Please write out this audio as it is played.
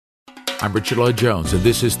I'm Richard Lloyd Jones, and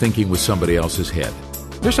this is Thinking with Somebody Else's Head.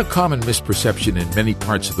 There's a common misperception in many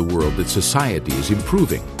parts of the world that society is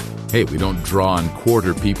improving. Hey, we don't draw and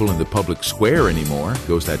quarter people in the public square anymore,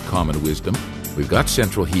 goes that common wisdom. We've got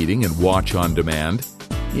central heating and watch on demand.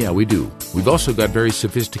 Yeah, we do. We've also got very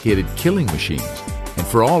sophisticated killing machines. And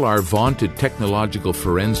for all our vaunted technological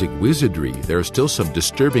forensic wizardry, there are still some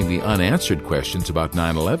disturbingly unanswered questions about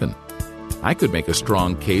 9/11. I could make a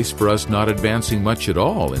strong case for us not advancing much at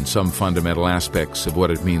all in some fundamental aspects of what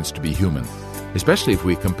it means to be human, especially if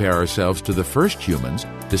we compare ourselves to the first humans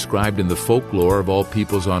described in the folklore of all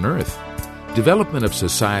peoples on earth. Development of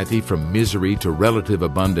society from misery to relative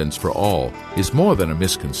abundance for all is more than a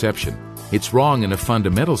misconception. It's wrong in a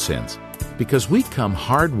fundamental sense, because we come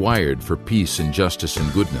hardwired for peace and justice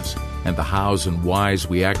and goodness, and the hows and whys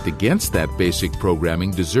we act against that basic programming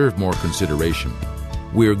deserve more consideration.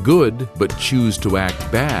 We're good but choose to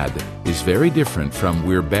act bad is very different from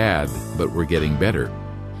we're bad but we're getting better.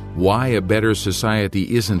 Why a better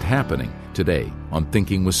society isn't happening today on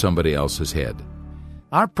Thinking with Somebody Else's Head.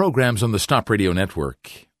 Our programs on the Stop Radio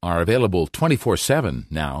Network are available 24/7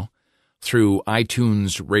 now through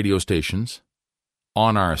iTunes radio stations,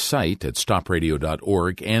 on our site at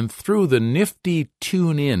stopradio.org, and through the nifty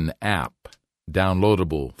TuneIn app,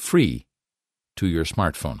 downloadable free to your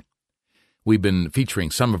smartphone. We've been featuring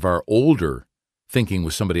some of our older Thinking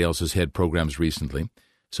with Somebody Else's Head programs recently,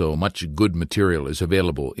 so much good material is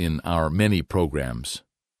available in our many programs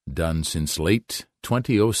done since late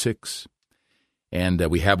 2006. And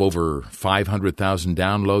we have over 500,000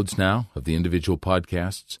 downloads now of the individual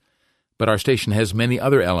podcasts. But our station has many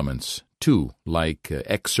other elements, too, like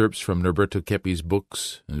excerpts from Norberto Keppe's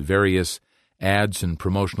books and various ads and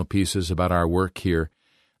promotional pieces about our work here,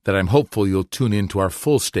 that I'm hopeful you'll tune in to our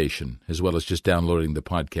full station, as well as just downloading the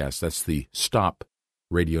podcast. That's the Stop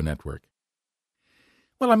Radio Network.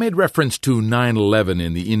 Well, I made reference to 9/11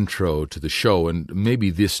 in the intro to the show, and maybe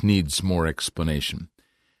this needs more explanation.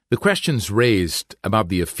 The questions raised about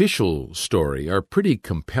the official story are pretty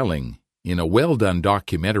compelling in a well-done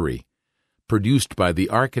documentary produced by the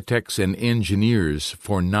Architects and Engineers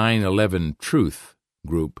for 9/11 Truth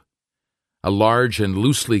group, a large and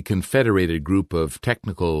loosely confederated group of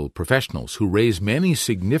technical professionals who raise many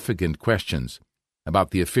significant questions about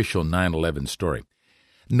the official 9/11 story.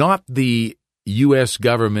 Not the U.S.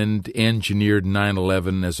 government engineered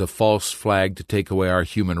 9/11 as a false flag to take away our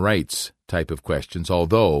human rights type of questions,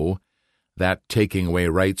 although that taking away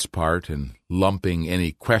rights part and lumping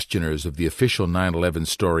any questioners of the official 9/11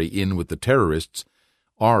 story in with the terrorists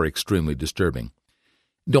are extremely disturbing.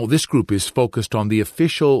 No, this group is focused on the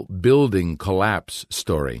official building collapse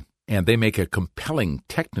story, and they make a compelling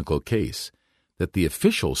technical case that the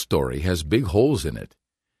official story has big holes in it.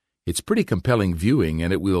 It's pretty compelling viewing,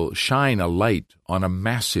 and it will shine a light on a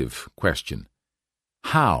massive question.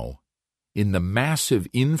 How, in the massive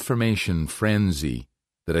information frenzy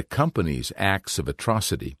that accompanies acts of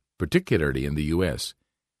atrocity, particularly in the U.S.,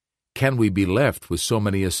 can we be left with so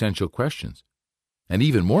many essential questions? And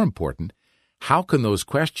even more important, how can those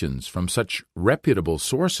questions from such reputable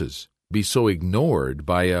sources be so ignored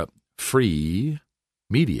by a free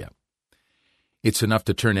media? It's enough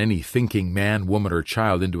to turn any thinking man, woman, or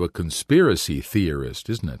child into a conspiracy theorist,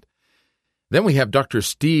 isn't it? Then we have Dr.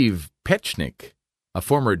 Steve Petchnik, a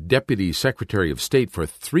former Deputy Secretary of State for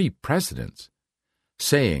 3 presidents,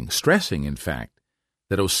 stressing, in fact,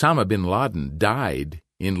 that Osama bin Laden died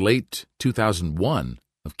in late 2001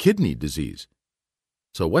 of kidney disease.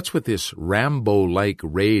 So what's with this Rambo-like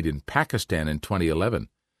raid in Pakistan in 2011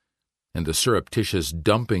 and the surreptitious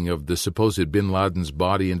dumping of the supposed bin Laden's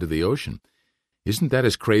body into the ocean? Isn't that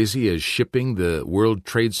as crazy as shipping the World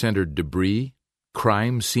Trade Center debris,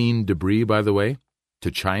 crime scene debris, by the way,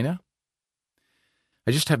 to China?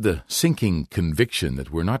 I just have the sinking conviction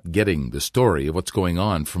that we're not getting the story of what's going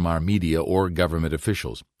on from our media or government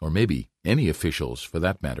officials, or maybe any officials for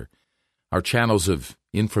that matter. Our channels of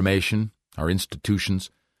information, our institutions,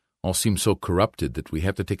 all seem so corrupted that we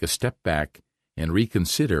have to take a step back and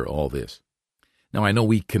reconsider all this. Now, I know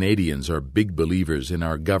we Canadians are big believers in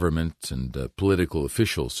our government and political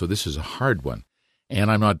officials, so this is a hard one. And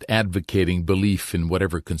I'm not advocating belief in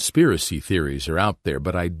whatever conspiracy theories are out there,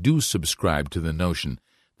 but I do subscribe to the notion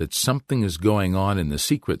that something is going on in the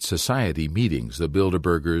secret society meetings, the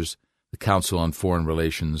Bilderbergers, the Council on Foreign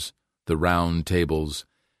Relations, the Round Tables,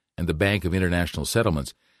 and the Bank of International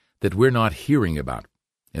Settlements that we're not hearing about.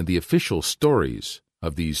 And the official stories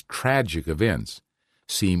of these tragic events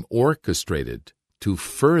seem orchestrated to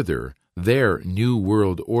further their New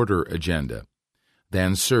World Order agenda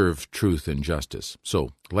than serve truth and justice.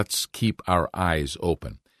 So let's keep our eyes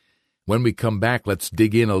open. When we come back, let's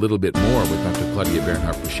dig in a little bit more with Dr. Claudia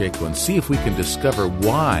Bernhardt Pacheco and see if we can discover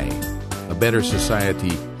why a better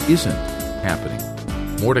society isn't happening.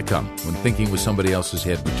 More to come when Thinking with Somebody Else's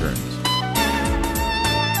Head returns.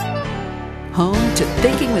 Home to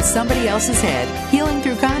Thinking with Somebody Else's Head, Healing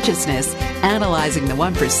Through Consciousness, Analyzing the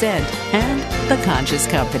 1%, and The Conscious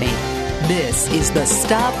Company. This is the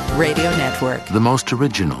Stop Radio Network. The most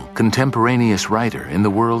original, contemporaneous writer in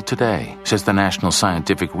the world today, says the National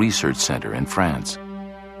Scientific Research Center in France.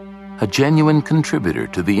 A genuine contributor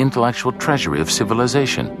to the intellectual treasury of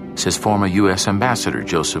civilization, says former U.S. Ambassador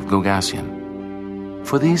Joseph Gaugassian.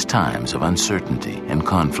 For these times of uncertainty and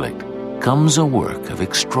conflict comes a work of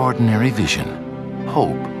extraordinary vision,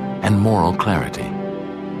 hope, and moral clarity.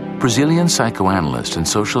 Brazilian psychoanalyst and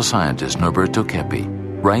social scientist Norberto Keppe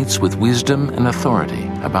writes with wisdom and authority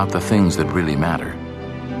about the things that really matter.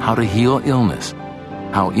 How to heal illness,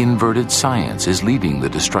 how inverted science is leading the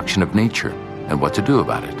destruction of nature, and what to do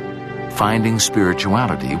about it. Finding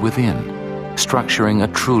spirituality within, structuring a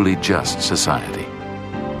truly just society.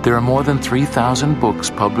 There are more than 3,000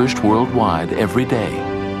 books published worldwide every day.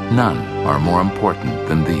 None are more important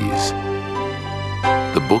than these.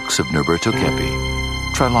 The books of Norberto Keppe,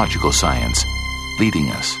 Trilogical Science, leading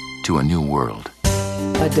us to a new world.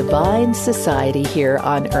 A divine society here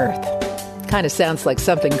on Earth. Kind of sounds like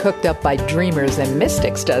something cooked up by dreamers and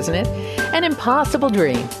mystics, doesn't it? An impossible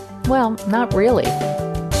dream. Well, not really.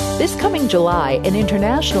 This coming July, an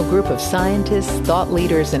international group of scientists, thought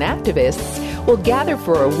leaders, and activists will gather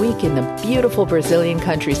for a week in the beautiful Brazilian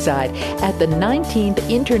countryside at the 19th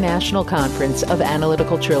International Conference of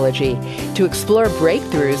Analytical Trilogy to explore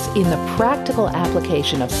breakthroughs in the practical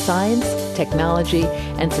application of science, technology,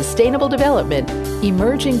 and sustainable development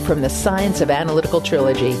emerging from the science of Analytical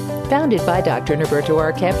Trilogy, founded by Dr. Norberto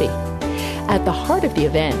R. Keppe. At the heart of the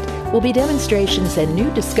event will be demonstrations and new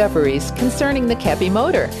discoveries concerning the Keppe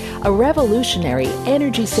motor, a revolutionary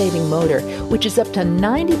energy-saving motor which is up to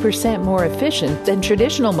 90% more efficient than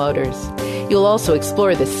traditional motors. You'll also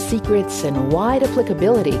explore the secrets and wide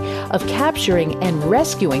applicability of capturing and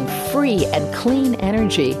rescuing free and clean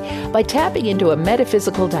energy by tapping into a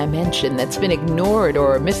metaphysical dimension that's been ignored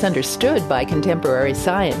or misunderstood by contemporary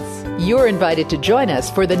science. You're invited to join us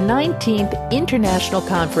for the 19th International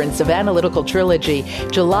Conference of Analytical Trilogy,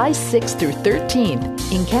 July 6th through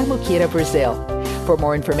 13th in Cambuquira, Brazil. For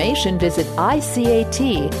more information, visit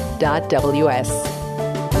icat.ws.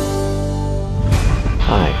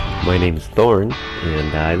 Hi, my name is Thorne,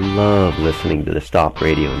 and I love listening to the Stop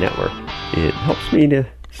Radio Network. It helps me to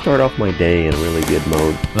start off my day in a really good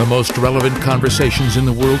mode. The most relevant conversations in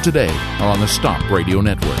the world today are on the Stop Radio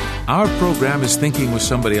Network. Our program is Thinking with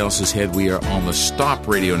Somebody Else's Head. We are on the Stop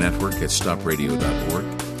Radio Network at stopradio.org.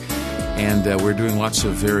 And we're doing lots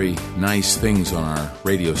of very nice things on our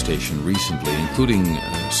radio station recently, including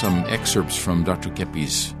some excerpts from Dr.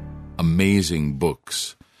 Keppe's amazing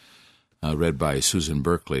books. Read by Susan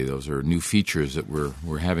Berkeley. Those are new features that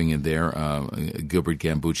we're having in there. Gilbert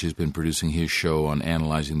Gambucci has been producing his show on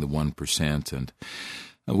Analyzing the 1%. And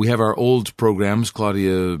we have our old programs,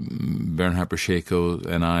 Claudia Bernhardt Pacheco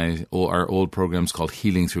and I, our old programs called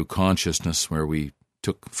Healing Through Consciousness, where we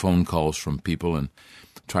took phone calls from people and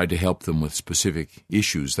tried to help them with specific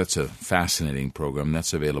issues. That's a fascinating program.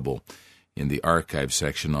 That's available in the archive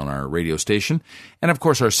section on our radio station. And, of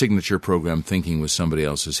course, our signature program, Thinking with Somebody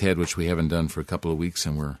Else's Head, which we haven't done for a couple of weeks,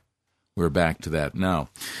 and we're back to that now.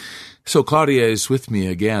 So Claudia is with me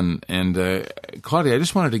again. And, Claudia, I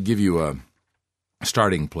just wanted to give you a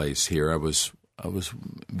starting place here. I was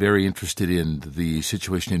very interested in the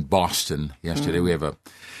situation in Boston yesterday. We have a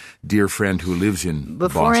dear friend who lives in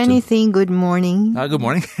Before Boston. anything, good morning. Good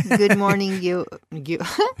morning. Good morning, you. Dear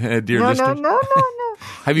no, listeners. no.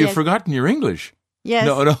 Have you Yes. forgotten your English? Yes,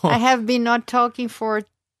 No. I have been not talking for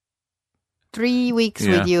 3 weeks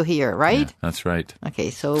Yeah. with you here, right? Yeah, that's right.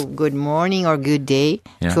 Okay, so good morning or good day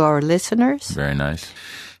Yeah. to our listeners. Very nice.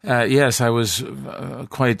 Yes, I was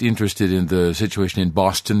quite interested in the situation in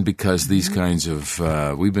Boston because these kinds of,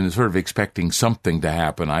 we've been sort of expecting something to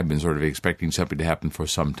happen. I've been sort of expecting something to happen for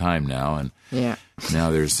some time now. And Yeah. now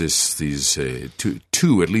there's these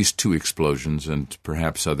at least two explosions and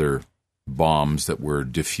perhaps other bombs that were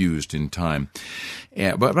diffused in time.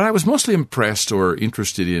 But I was mostly impressed or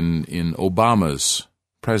interested in Obama's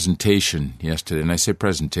presentation yesterday. And I say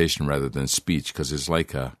presentation rather than speech because it's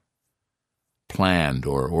like a planned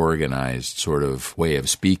or organized sort of way of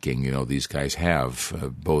speaking. You know, these guys have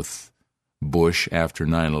both Bush after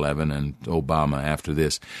 9/11 and Obama after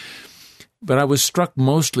this. But I was struck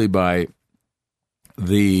mostly by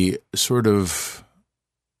the sort of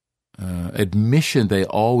admission they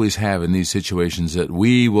always have in these situations that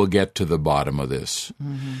we will get to the bottom of this.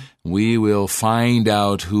 Mm-hmm. We will find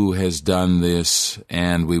out who has done this,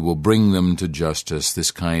 and we will bring them to justice. This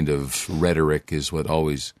kind of rhetoric is what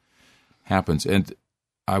always happens. And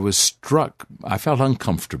I was struck, I felt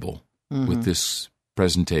uncomfortable with this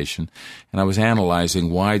presentation, and I was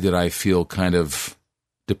analyzing why did I feel kind of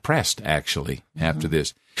depressed, actually, after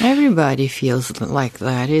this. Everybody feels like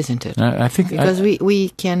that, isn't it? I think because we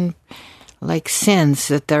can sense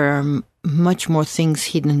that there are much more things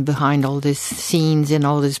hidden behind all these scenes and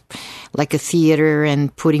all this, like a theater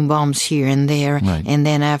and putting bombs here and there, right. And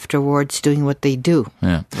then afterwards doing what they do.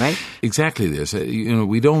 Yeah. Right? Exactly this.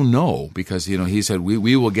 We don't know because, he said,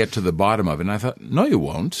 we will get to the bottom of it. And I thought, no, you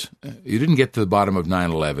won't. You didn't get to the bottom of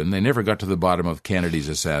 9/11. They never got to the bottom of Kennedy's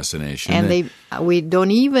assassination. And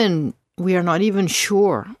we are not even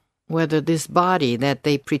sure whether this body that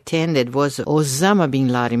they pretended was Osama bin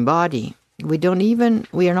Laden body. We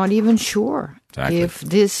are not even sure if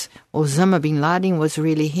this Osama bin Laden was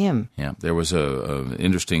really him. Yeah, there was a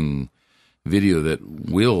interesting video that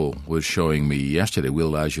Will was showing me yesterday. Will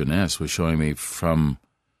Lajeunesse was showing me from,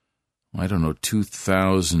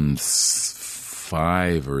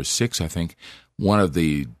 2005 or 6, I think. One of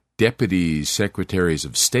the deputy secretaries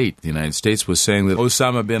of state in the United States was saying that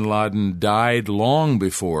Osama bin Laden died long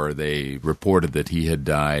before they reported that he had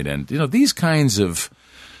died. And, these kinds of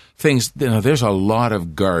things, there's a lot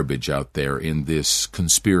of garbage out there in this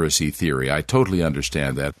conspiracy theory. I totally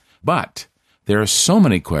understand that. But there are so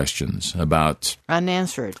many questions about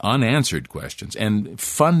unanswered questions and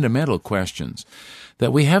fundamental questions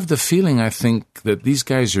that we have the feeling, I think, that these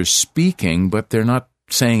guys are speaking, but they're not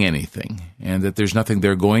saying anything, and that there's nothing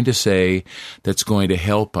they're going to say that's going to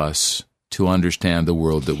help us to understand the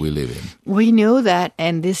world that we live in. We know that,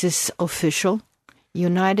 and this is official.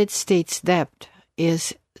 United States debt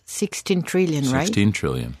is 16 trillion, right? 16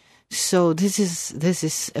 trillion. So this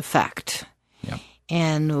is a fact. Yeah.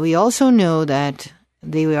 And we also know that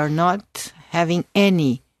they are not having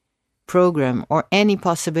any program or any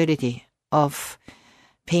possibility of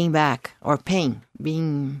paying back or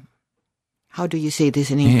being, how do you say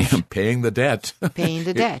this in English? Paying the debt. Paying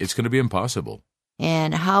the debt. It's going to be impossible.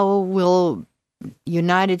 And how will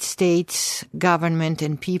United States government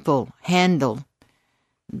and people handle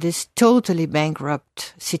this totally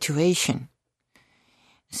bankrupt situation?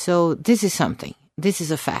 So this is something. This is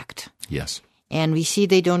a fact. Yes. And we see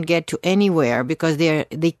they don't get to anywhere because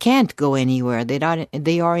they can't go anywhere.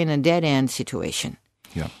 They are in a dead end situation.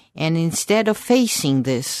 Yeah. And instead of facing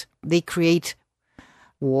this, they create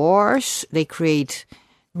wars. They create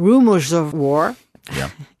rumors of war.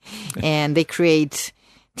 Yeah. And they create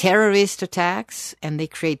terrorist attacks. And they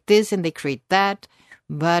create this and they create that.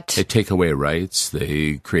 But they take away rights.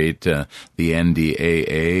 They create the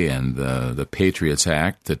NDAA and the Patriots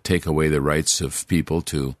Act that take away the rights of people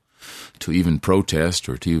to even protest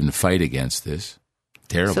or to even fight against this.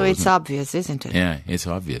 Terrible. So it's obvious, isn't it? Yeah, it's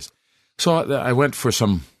obvious. So I went for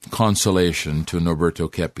some consolation to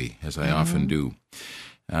Norberto Keppe, as I often do.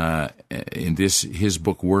 In his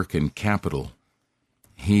book, Work and Capital,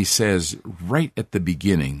 he says, right at the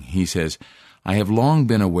beginning, he says, I have long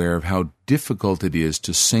been aware of how difficult it is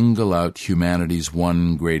to single out humanity's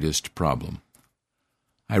one greatest problem.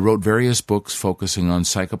 I wrote various books focusing on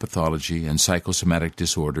psychopathology and psychosomatic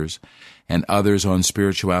disorders, and others on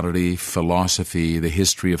spirituality, philosophy, the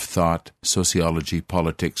history of thought, sociology,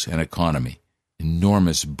 politics, and economy.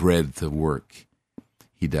 Enormous breadth of work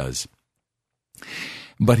he does.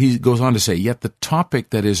 But he goes on to say, yet the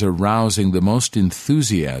topic that is arousing the most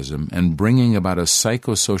enthusiasm and bringing about a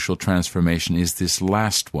psychosocial transformation is this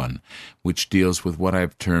last one, which deals with what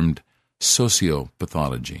I've termed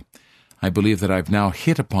sociopathology. I believe that I've now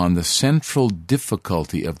hit upon the central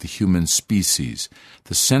difficulty of the human species,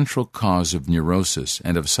 the central cause of neurosis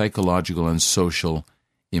and of psychological and social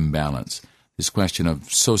imbalance. This question of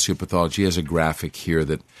sociopathology has a graphic here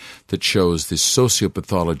that shows this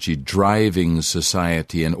sociopathology driving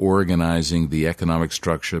society and organizing the economic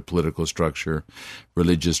structure, political structure,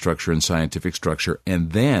 religious structure, and scientific structure,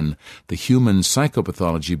 and then the human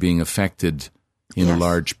psychopathology being affected in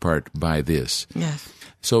large part by this. Yes.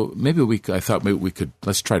 So I thought maybe we could,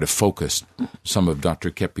 let's try to focus some of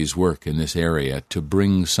Dr. Keppe's work in this area to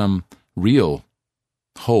bring some real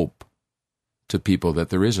hope to people that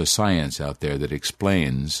there is a science out there that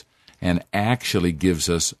explains and actually gives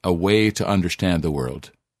us a way to understand the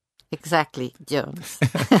world. Exactly, Jones.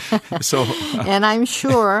 So, and I'm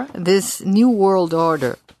sure this new world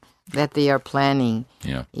order that they are planning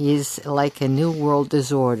is like a new world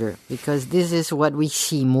disorder, because this is what we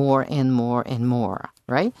see more and more and more,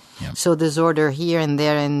 right? Yeah. So disorder here and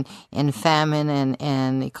there, and famine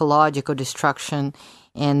and ecological destruction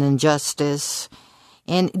and injustice.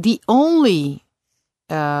 And the only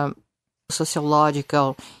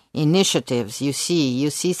sociological initiatives you see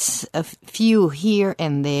a few here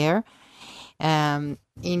and there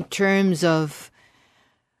in terms of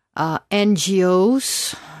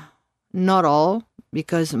NGOs, not all,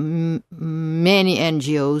 because many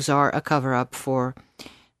NGOs are a cover-up for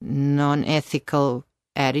non-ethical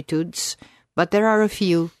attitudes, but there are a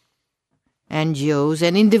few NGOs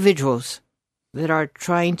and individuals that are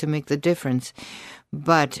trying to make the difference.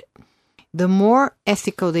 But the more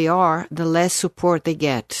ethical they are, the less support they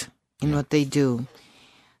get in what they do.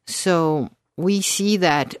 So we see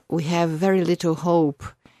that we have very little hope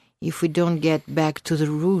if we don't get back to the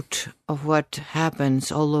root of what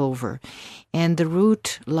happens all over. And the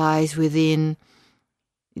root lies within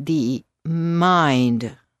the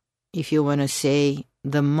mind, if you want to say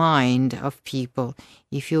the mind of people,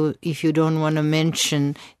 if you don't want to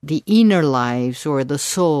mention the inner lives or the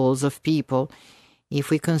souls of people, if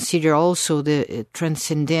we consider also the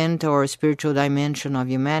transcendent or spiritual dimension of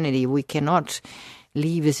humanity, we cannot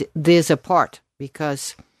leave this apart,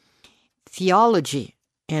 because theology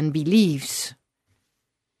and beliefs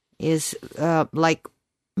is like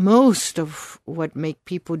most of what make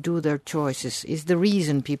people do their choices, is the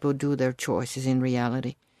reason people do their choices in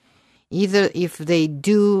reality. Either if they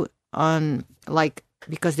do on, like,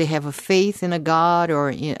 because they have a faith in a God or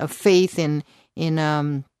a faith in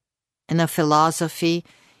a philosophy,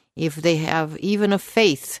 if they have even a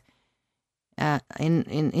faith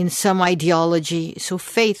in some ideology. So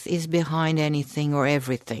faith is behind anything or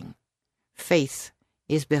everything. Faith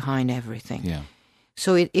is behind everything. Yeah.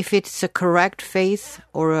 So if it's a correct faith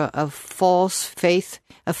or a false faith,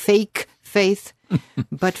 a fake faith,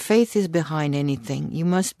 but faith is behind anything. You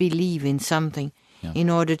must believe in something in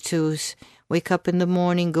order to wake up in the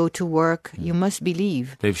morning, go to work. You must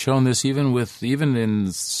believe. They've shown this even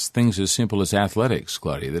in things as simple as athletics,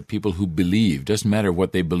 Claudia, that people who believe, doesn't matter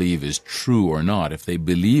what they believe is true or not, if they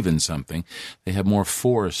believe in something, they have more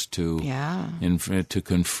force to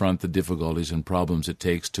confront the difficulties and problems it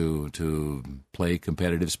takes to play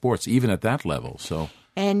competitive sports, even at that level. So,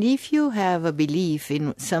 and if you have a belief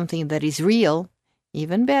in something that is real,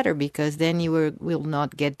 even better, because then you will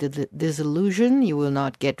not get the disillusion, you will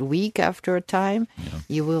not get weak after a time. Yeah.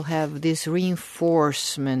 You will have this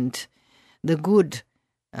reinforcement, the good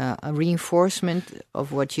reinforcement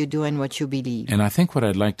of what you do and what you believe. And I think what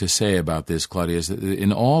I'd like to say about this, Claudia, is that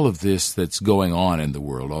in all of this that's going on in the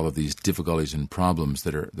world, all of these difficulties and problems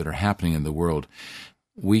that are happening in the world,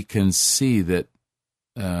 we can see that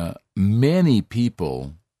many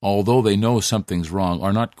people, although they know something's wrong,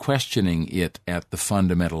 are not questioning it at the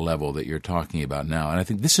fundamental level that you're talking about now. And I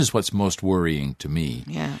think this is what's most worrying to me,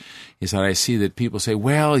 is that I see that people say,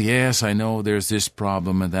 well, yes, I know there's this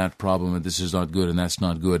problem and this is not good and that's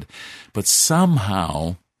not good, but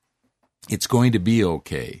somehow it's going to be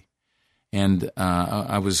okay. And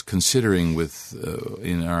I was considering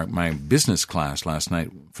in my business class last night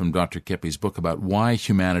from Dr. Keppe's book about why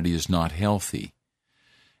humanity is not healthy.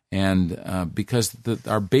 And because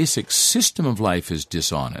our basic system of life is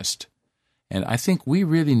dishonest. And I think we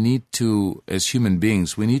really need to, as human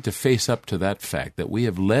beings, we need to face up to that fact that we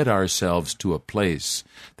have led ourselves to a place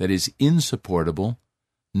that is insupportable,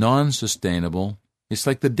 non-sustainable. It's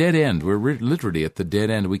like the dead end. We're literally at the dead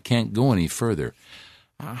end. We can't go any further.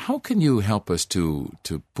 How can you help us to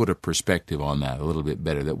put a perspective on that a little bit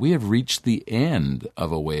better, that we have reached the end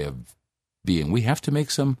of a way of being? We have to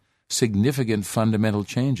make some significant fundamental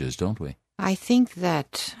changes, don't we? I think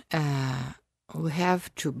that we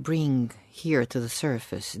have to bring here to the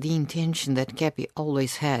surface the intention that Keppe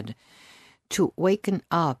always had, to waken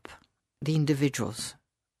up the individuals,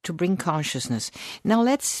 to bring consciousness. Now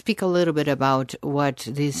let's speak a little bit about what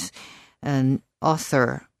this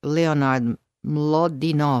author, Leonard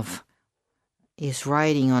Mlodinov, is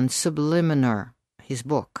writing on Subliminar, his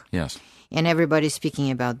book. Yes. And everybody's speaking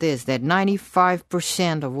about this, that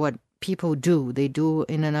 95% of what people do, they do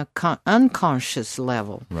in an unconscious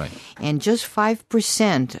level. Right. And just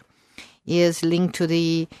 5% is linked to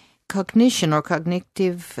the cognition or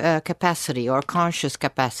cognitive capacity or conscious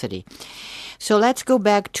capacity. So let's go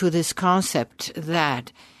back to this concept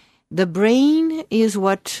that the brain is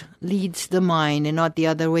what leads the mind and not the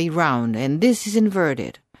other way around. And this is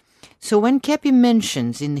inverted. So when Keppe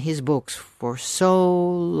mentions in his books for so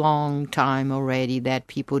long time already that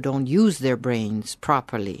people don't use their brains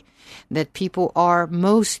properly, that people are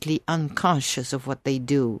mostly unconscious of what they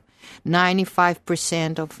do,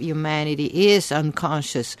 95% of humanity is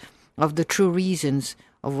unconscious of the true reasons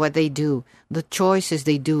of what they do, the choices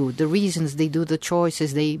they do, the reasons they do, the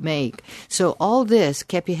choices they make. So all this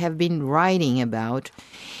Kepi have been writing about,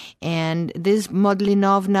 and this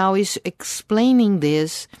Modlinov now is explaining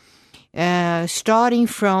this, starting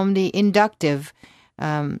from the inductive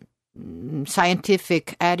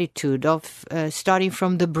scientific attitude of starting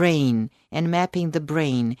from the brain and mapping the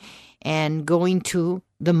brain and going to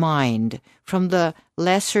the mind, from the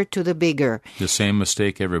lesser to the bigger. The same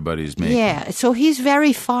mistake everybody's making. Yeah, so he's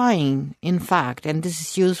verifying, in fact, and this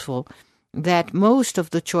is useful, that most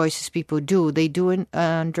of the choices people do, they do it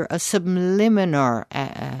under a subliminal...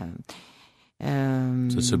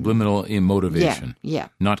 it's a subliminal motivation. Yeah.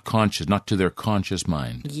 Not conscious, not to their conscious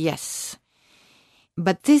mind. Yes.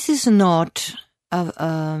 But this is not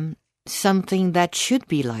something that should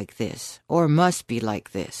be like this or must be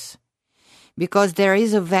like this. Because there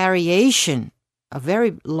is a variation, a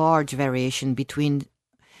very large variation between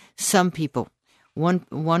some people.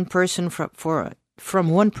 One person from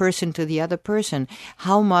one person to the other person,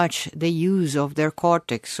 how much they use of their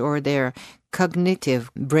cortex or their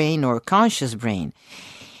cognitive brain or conscious brain.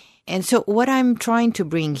 And so what I'm trying to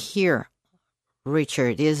bring here,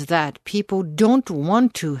 Richard, is that people don't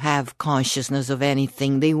want to have consciousness of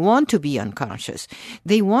anything. They want to be unconscious.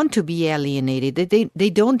 They want to be alienated. They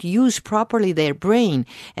don't use properly their brain.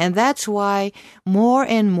 And that's why more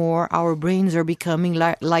and more our brains are becoming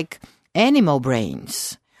like animal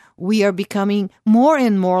brains. We are becoming more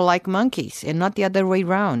and more like monkeys and not the other way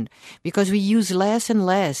around, because we use less and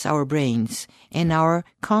less our brains and our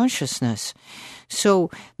consciousness.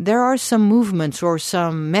 So there are some movements or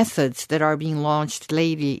some methods that are being launched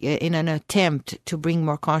lately in an attempt to bring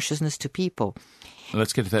more consciousness to people.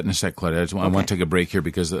 Let's get to that in a sec, Claudia. I want to take a break here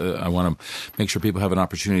because I want to make sure people have an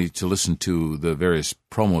opportunity to listen to the various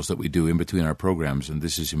promos that we do in between our programs, and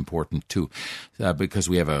this is important too, because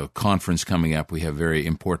we have a conference coming up. We have very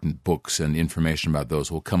important books and information about those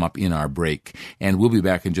will come up in our break, and we'll be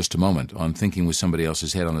back in just a moment on Thinking with Somebody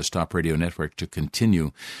Else's Head on the Stop Radio Network to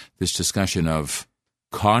continue this discussion of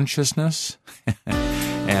consciousness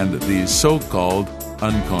and the so-called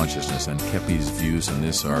unconsciousness, and Kepi's views on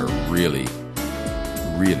this are really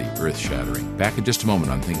earth-shattering. Back in just a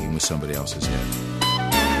moment on Thinking with Somebody Else's Head.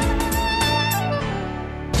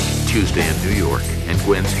 Tuesday in New York, and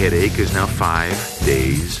Gwen's headache is now 5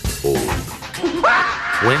 days old.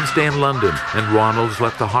 Wednesday in London, and Ronald's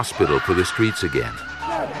left the hospital for the streets again.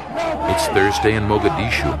 It's Thursday in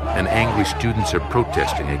Mogadishu, and angry students are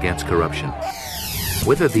protesting against corruption.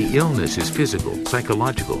 Whether the illness is physical,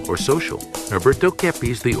 psychological, or social, Norberto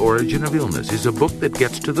Keppe's The Origin of Illness is a book that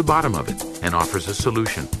gets to the bottom of it and offers a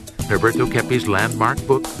solution. Norberto Keppe's landmark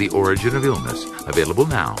book, The Origin of Illness, available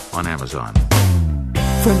now on Amazon.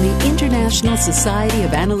 From the International Society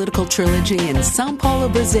of Analytical Trilogy in São Paulo,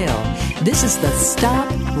 Brazil, this is the Stop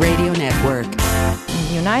Radio Network. In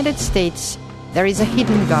the United States, there is a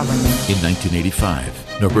hidden government. In 1985,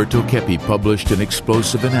 Norberto Keppe published an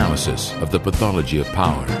explosive analysis of the pathology of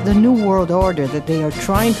power. The New World Order that they are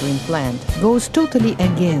trying to implant goes totally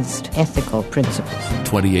against ethical principles.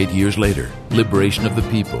 28 years later, Liberation of the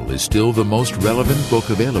People is still the most relevant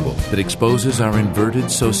book available that exposes our inverted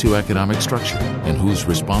socioeconomic structure and who's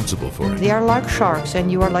responsible for it. They are like sharks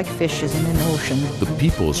and you are like fishes in an ocean. The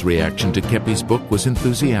people's reaction to Keppe's book was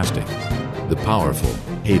enthusiastic. The powerful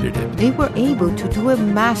hated it. They were able to do a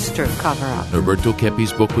master cover-up. Norberto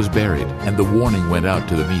Keppe's book was buried, and the warning went out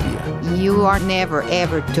to the media. You are never,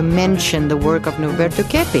 ever to mention the work of Norberto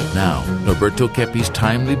Keppe. Now, Norberto Keppe's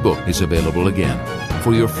timely book is available again.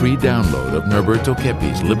 For your free download of Norberto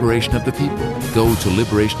Keppe's Liberation of the People, go to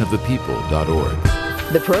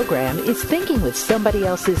liberationofthepeople.org. The program is Thinking with Somebody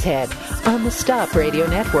Else's Head on the Stop Radio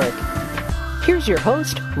Network. Here's your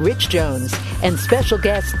host, Rich Jones, and special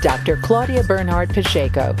guest, Dr. Claudia Bernhardt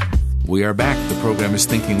Pacheco. We are back. The program is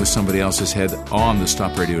Thinking with Somebody Else's Head on the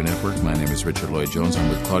Stop Radio Network. My name is Richard Lloyd Jones. I'm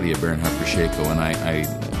with Claudia Bernhardt Pacheco, and I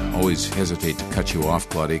always hesitate to cut you off,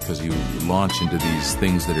 Claudia, because you launch into these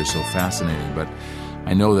things that are so fascinating. But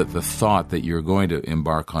I know that the thought that you're going to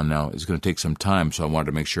embark on now is going to take some time, so I wanted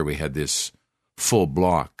to make sure we had this full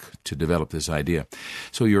block to develop this idea.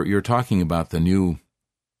 So you're talking about the new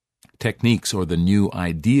techniques or the new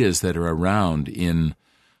ideas that are around in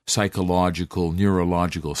psychological,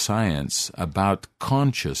 neurological science about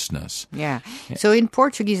consciousness. Yeah. So in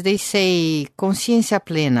Portuguese, they say consciência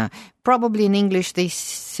plena. Probably in English, they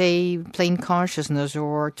say plain consciousness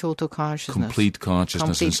or total consciousness. Complete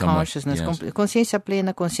consciousness. Complete consciousness. Yes. Consciência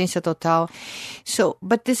plena, consciência total. So,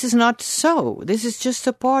 but this is not so. This is just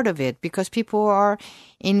a part of it because people are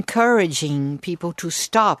encouraging people to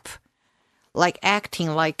stop, like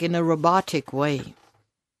acting like in a robotic way,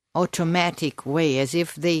 automatic way, as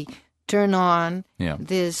if they turn on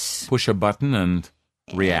this... Push a button and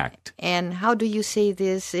react. And how do you say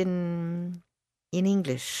this in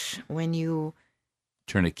English? When you...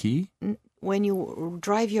 Turn a key? When you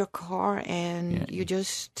drive your car and you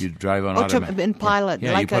just... You drive on automatic. In pilot,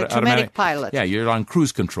 like a automatic pilot. Yeah, you're on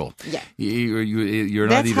cruise control. Yeah. You're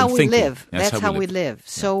not even thinking. That's how we live.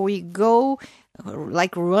 So we go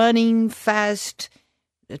like running fast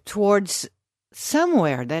towards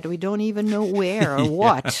somewhere that we don't even know where or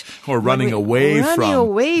what. Or running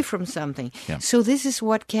away from something. Yeah. So this is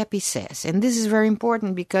what Kepi says. And this is very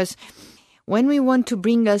important because when we want to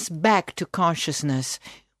bring us back to consciousness,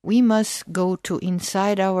 we must go to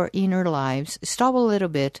inside our inner lives, stop a little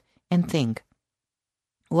bit and think,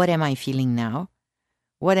 what am I feeling now?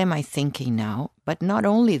 What am I thinking now? But not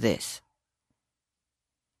only this.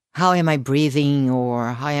 How am I breathing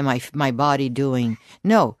or how am my body doing?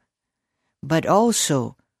 No. But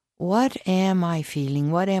also, what am I feeling?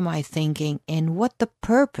 What am I thinking? And what the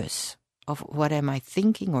purpose of what am I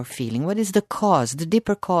thinking or feeling? What is the cause, the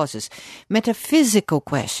deeper causes? Metaphysical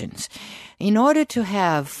questions. In order to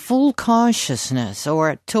have full consciousness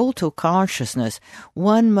or total consciousness,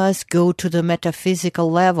 one must go to the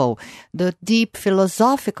metaphysical level, the deep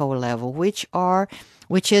philosophical level, which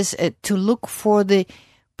is to look for the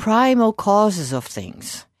primal causes of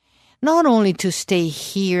things. Not only to stay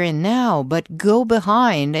here and now, but go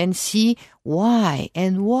behind and see why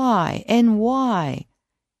and why and why.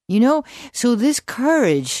 You know, so this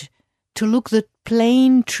courage to look the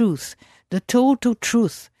plain truth, the total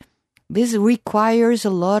truth, this requires a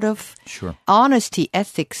lot of honesty,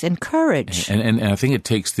 ethics, and courage. And I think it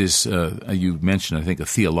takes this, you mentioned, I think, a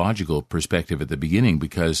theological perspective at the beginning,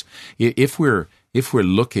 because if we're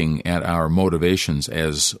looking at our motivations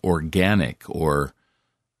as organic or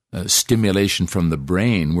stimulation from the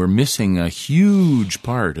brain, we're missing a huge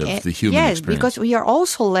part of the human experience. Yes, because we are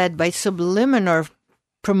also led by subliminal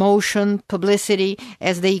promotion, publicity,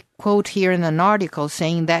 as they quote here in an article,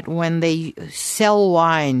 saying that when they sell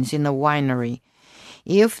wines in a winery,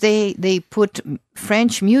 if they put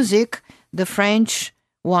French music, the French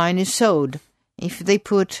wine is sold. If they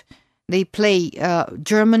play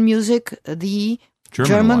German music, the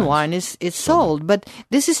German wine is sold. But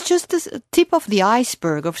this is just the tip of the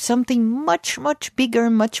iceberg of something much, much bigger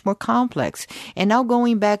and much more complex. And now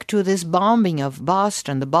going back to this bombing of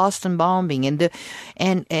Boston, the Boston bombing,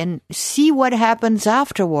 and see what happens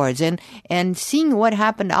afterwards. And seeing what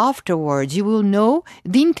happened afterwards, you will know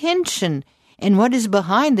the intention and what is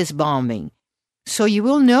behind this bombing. So you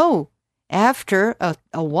will know after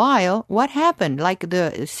a while, what happened? Like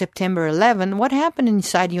the September 11, what happened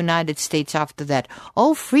inside the United States after that?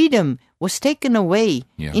 All freedom was taken away,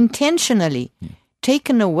 intentionally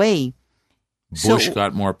taken away. Bush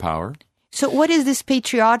got more power. So what is this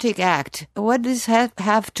patriotic act? What does it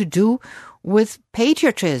have to do with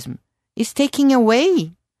patriotism? It's taking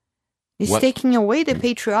away. It's taking away the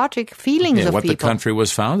patriotic feelings of what people. The country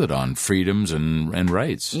was founded on, freedoms and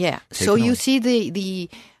rights. Yeah. So you see the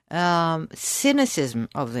cynicism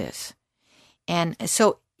of this. And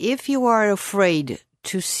so if you are afraid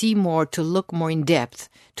to see more, to look more in depth,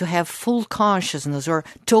 to have full consciousness or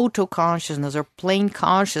total consciousness or plain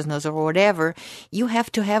consciousness or whatever, you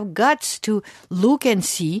have to have guts to look and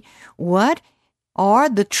see what are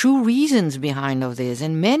the true reasons behind of this.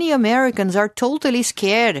 And many Americans are totally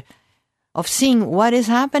scared of seeing what is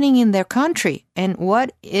happening in their country and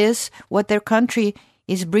what their country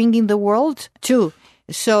is bringing the world to.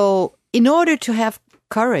 So in order to have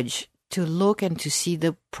courage to look and to see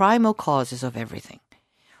the primal causes of everything,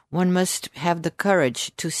 one must have the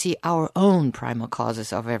courage to see our own primal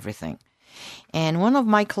causes of everything. And one of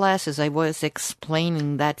my classes, I was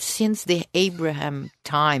explaining that since the Abraham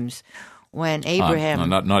times, when Abraham...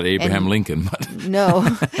 not Abraham Lincoln, but... No,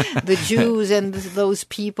 the Jews and those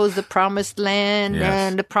peoples, the promised land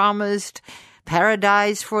and the promised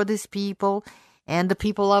paradise for these people, and the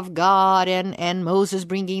people of God, and Moses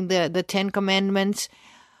bringing the Ten Commandments.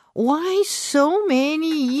 Why so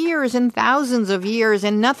many years and thousands of years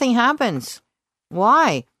and nothing happens?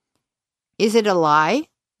 Why? Is it a lie?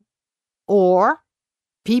 Or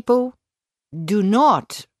people do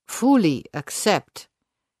not fully accept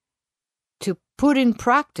to put in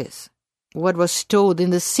practice what was told in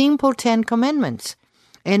the simple 10 Commandments.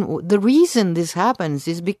 And the reason this happens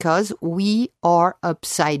is because we are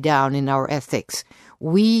upside down in our ethics.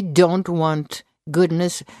 We don't want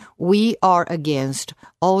goodness. We are against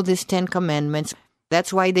all these 10 Commandments.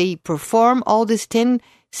 That's why they perform all these 10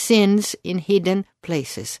 sins in hidden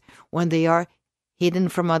places, when they are hidden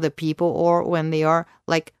from other people or when they are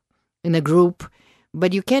like in a group.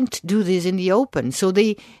 But you can't do this in the open. So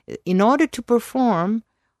they, in order to perform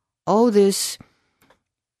all these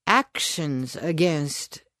actions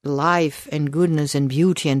against life and goodness and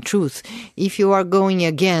beauty and truth, if you are going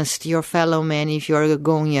against your fellow man, if you are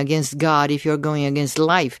going against God, if you are going against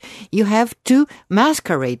life, you have to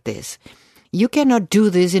masquerade this. You cannot do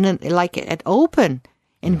this in at open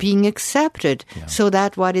and being accepted. Yeah. So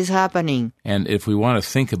that's what is happening. And if we want to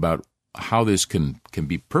think about how this can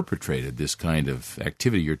be perpetrated, this kind of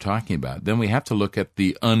activity you're talking about, then we have to look at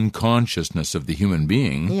the unconsciousness of the human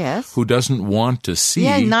being, yes, who doesn't want to see.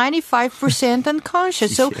 Yeah, 95%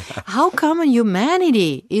 unconscious. So how come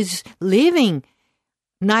humanity is living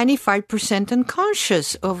 95%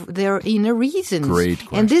 unconscious of their inner reasons? Great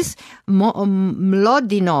question. And this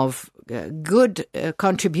Mlodinov good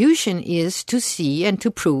contribution is to see and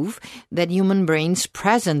to prove that human brains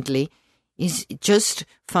presently is just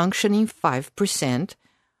functioning 5%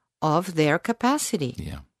 of their capacity.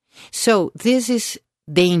 Yeah. So this is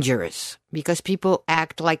dangerous because people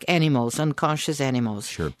act like animals, unconscious animals.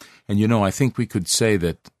 Sure. And I think we could say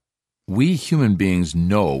that we human beings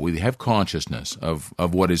know, we have consciousness of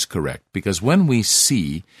what is correct. Because when we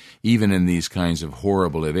see, even in these kinds of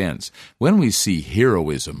horrible events, when we see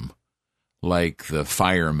heroism, like the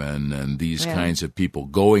firemen and these kinds of people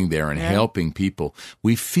going there and helping people,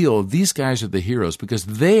 we feel these guys are the heroes because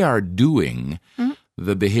they are doing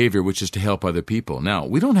the behavior which is to help other people. Now,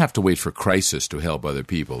 we don't have to wait for crisis to help other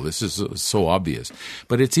people. This is so obvious.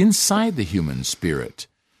 But it's inside the human spirit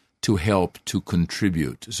to help, to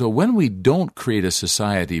contribute. So when we don't create a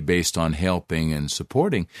society based on helping and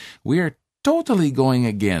supporting, we are totally going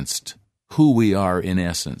against who we are in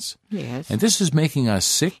essence. Yes. And this is making us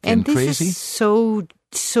sick and crazy. This is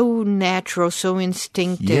so natural, so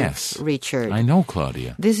instinctive, yes, Richard. I know,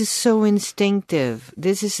 Claudia. This is so instinctive.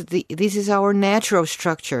 This is our natural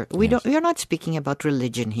structure. We are not speaking about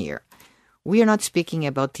religion here. We are not speaking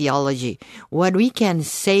about theology. What we can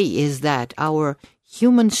say is that our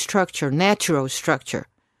human structure, natural structure,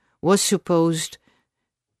 was supposed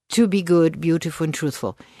to be good, beautiful, and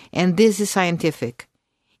truthful. And this is scientific.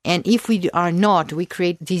 And if we are not, we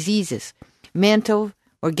create diseases. Mental,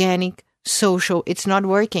 organic, social, it's not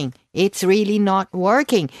working. It's really not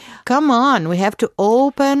working. Come on, we have to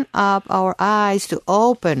open up our eyes, to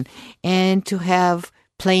open and to have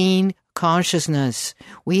plain consciousness.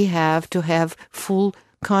 We have to have full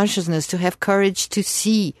consciousness, to have courage to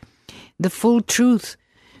see the full truth.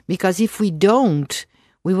 Because if we don't,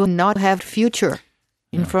 we will not have future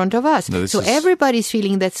in front of us. No, so everybody's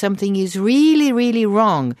feeling that something is really, really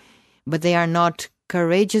wrong, but they are not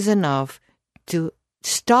courageous enough to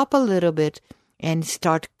stop a little bit and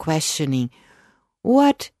start questioning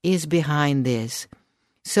what is behind this.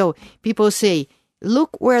 So people say,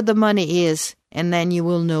 look where the money is, and then you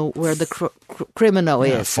will know where the criminal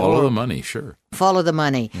is. Follow the money, sure. Follow the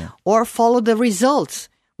money. Yeah. Or follow the results.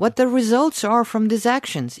 What the results are from these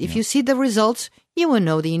actions. If you see the results, you will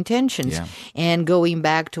know the intentions. Yeah. And going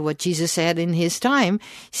back to what Jesus said in his time,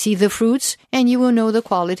 see the fruits and you will know the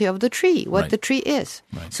quality of the tree, what the tree is.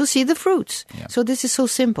 Right. So see the fruits. Yeah. So this is so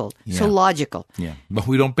simple, so logical. Yeah, but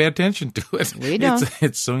we don't pay attention to it. We don't.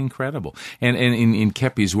 It's so incredible. And in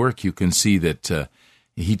Keppe's work, you can see that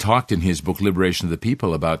he talked in his book, Liberation of the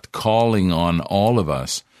People, about calling on all of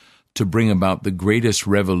us to bring about the greatest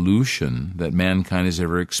revolution that mankind has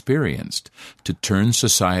ever experienced, to turn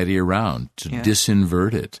society around, to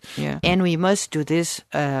disinvert it. Yeah. And we must do this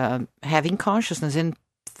having consciousness and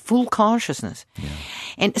full consciousness. Yeah.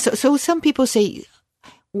 And so some people say,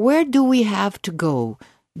 where do we have to go?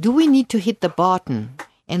 Do we need to hit the button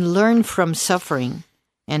and learn from suffering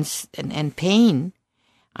and pain?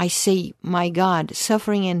 I say, my God,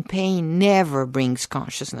 suffering and pain never brings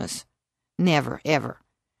consciousness. Never, ever.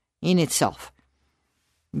 In itself.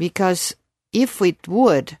 Because if it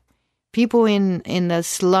would, people in the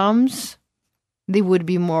slums, they would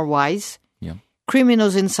be more wise. Yeah.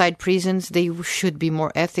 Criminals inside prisons, they should be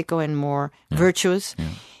more ethical and more virtuous.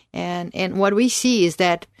 Yeah. And what we see is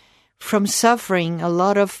that from suffering, a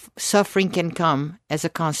lot of suffering can come as a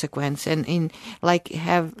consequence, and endure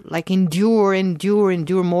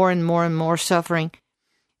more and more and more suffering.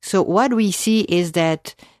 So what we see is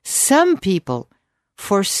that some people,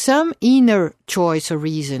 for some inner choice or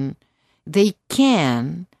reason, they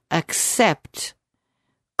can accept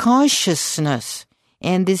consciousness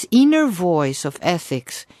and this inner voice of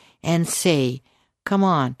ethics and say, come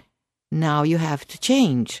on, now you have to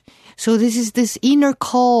change. So this is this inner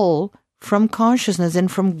call from consciousness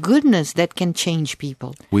and from goodness that can change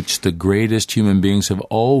people. Which the greatest human beings have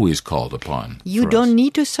always called upon. You don't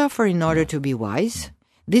need to suffer in order to be wise.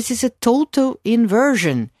 This is a total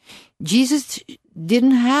inversion. Jesus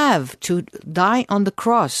didn't have to die on the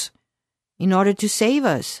cross in order to save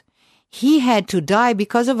us. He had to die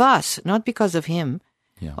because of us, not because of him,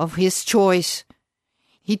 of his choice.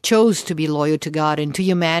 He chose to be loyal to God and to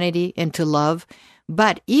humanity and to love.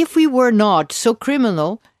 But if we were not so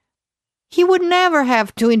criminal, he would never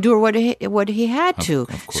have to endure what he had to.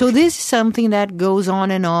 So this is something that goes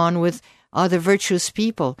on with other virtuous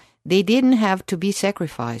people. They didn't have to be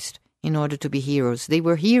sacrificed in order to be heroes. They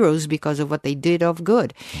were heroes because of what they did of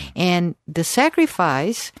good. And the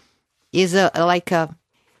sacrifice is like a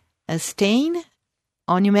stain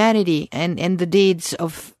on humanity and the deeds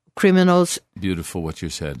of criminals. Beautiful what you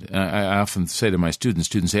said. I often say to my students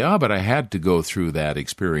say, but I had to go through that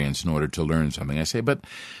experience in order to learn something. I say, but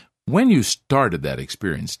when you started that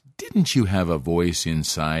experience, didn't you have a voice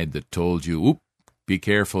inside that told you, be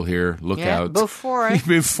careful here, look out. Before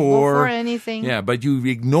anything. Yeah, but you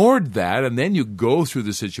ignored that, and then you go through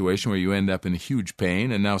the situation where you end up in huge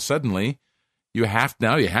pain, and now suddenly you have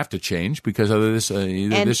to change because of this,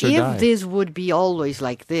 either this or die. And if this would be always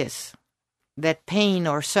like this, that pain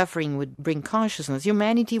or suffering would bring consciousness,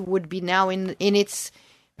 humanity would be now in its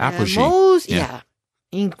most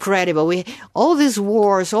incredible. All these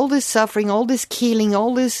wars, all this suffering, all this killing,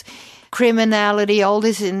 all this criminality, all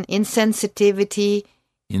this insensitivity.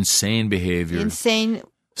 Insane behavior.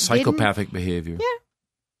 Psychopathic behavior. Yeah.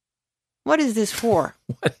 What is this for?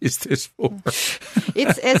 What is this for?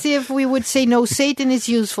 It's as if we would say, no, Satan is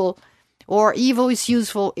useful or evil is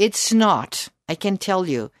useful. It's not. I can tell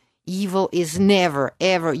you, evil is never,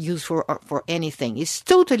 ever useful for anything. It's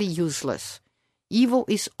totally useless. Evil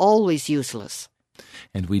is always useless.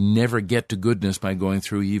 And we never get to goodness by going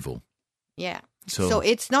through evil. Yeah. So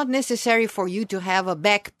it's not necessary for you to have a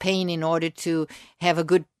back pain in order to have a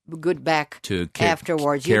good back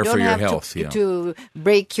afterwards. Care you don't for your have health, to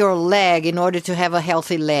break your leg in order to have a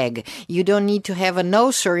healthy leg. You don't need to have an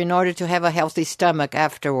ulcer in order to have a healthy stomach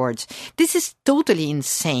afterwards. This is totally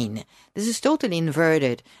insane. This is totally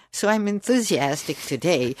inverted. So I'm enthusiastic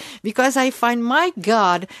today because I find, my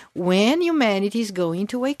God, when humanity is going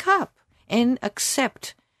to wake up and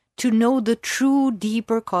accept to know the true,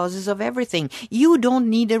 deeper causes of everything. You don't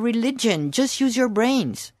need a religion. Just use your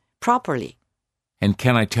brains properly. And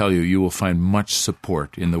can I tell you, you will find much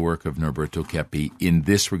support in the work of Norberto Keppe in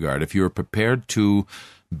this regard. If you are prepared to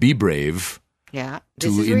be brave, to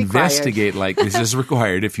investigate like this is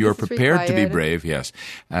required. If you are prepared to be brave, yes.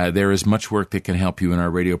 There is much work that can help you in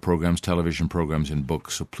our radio programs, television programs, and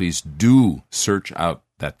books. So please do search out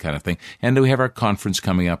that kind of thing. And we have our conference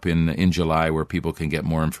coming up in July where people can get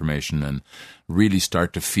more information and really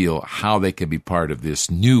start to feel how they can be part of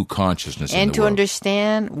this new consciousness in the world. And to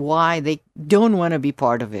understand why they don't want to be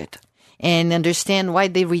part of it. And understand why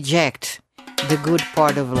they reject the good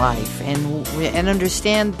part of life. And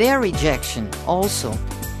understand their rejection also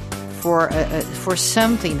for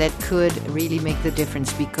something that could really make the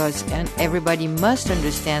difference. Because everybody must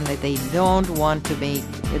understand that they don't want to make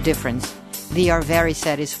a difference. They are very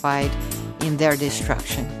satisfied in their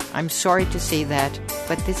destruction. I'm sorry to say that,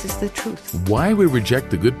 but this is the truth. Why we reject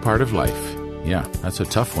the good part of life? Yeah, that's a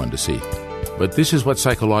tough one to see. But this is what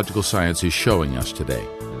psychological science is showing us today,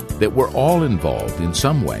 that we're all involved in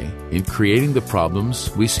some way in creating the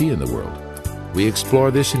problems we see in the world. We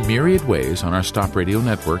explore this in myriad ways on our Stop Radio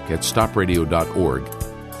network at stopradio.org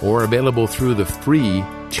or available through the free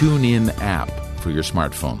TuneIn app for your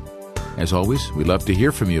smartphone. As always, we'd love to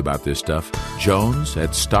hear from you about this stuff.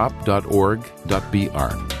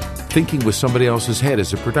 Jones@stop.org.br. Thinking with Somebody Else's Head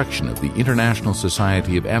is a production of the International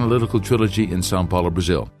Society of Analytical Trilogy in São Paulo,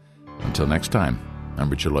 Brazil. Until next time, I'm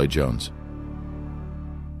Richard Lloyd Jones.